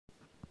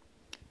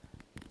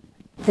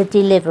the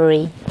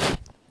delivery.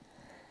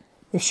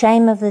 The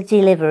shame of the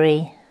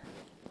delivery,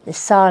 the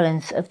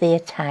silence of the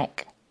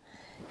attack,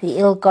 the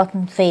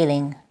ill-gotten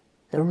feeling,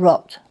 the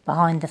rot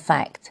behind the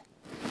fact.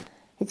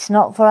 It's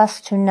not for us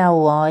to know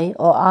why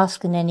or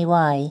ask in any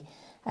way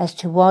as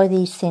to why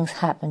these things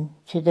happen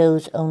to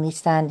those only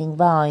standing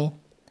by.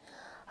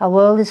 Our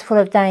world is full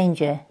of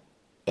danger.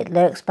 It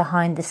lurks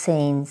behind the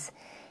scenes.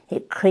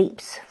 It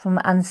creeps from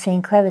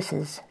unseen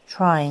crevices,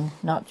 trying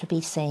not to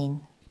be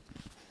seen.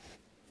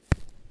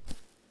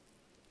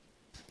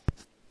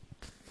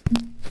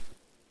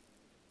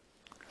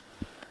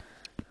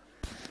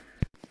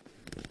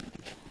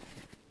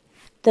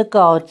 The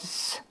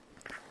gods.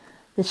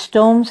 The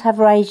storms have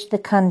raged the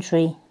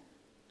country.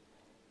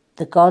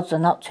 The gods are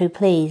not too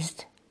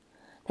pleased.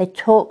 They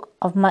talk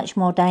of much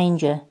more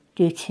danger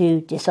due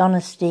to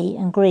dishonesty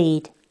and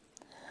greed.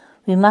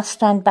 We must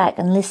stand back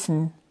and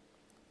listen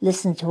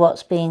to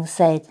what's being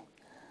said.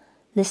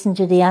 Listen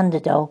to the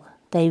underdog.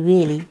 They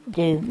really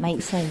do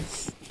make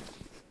sense.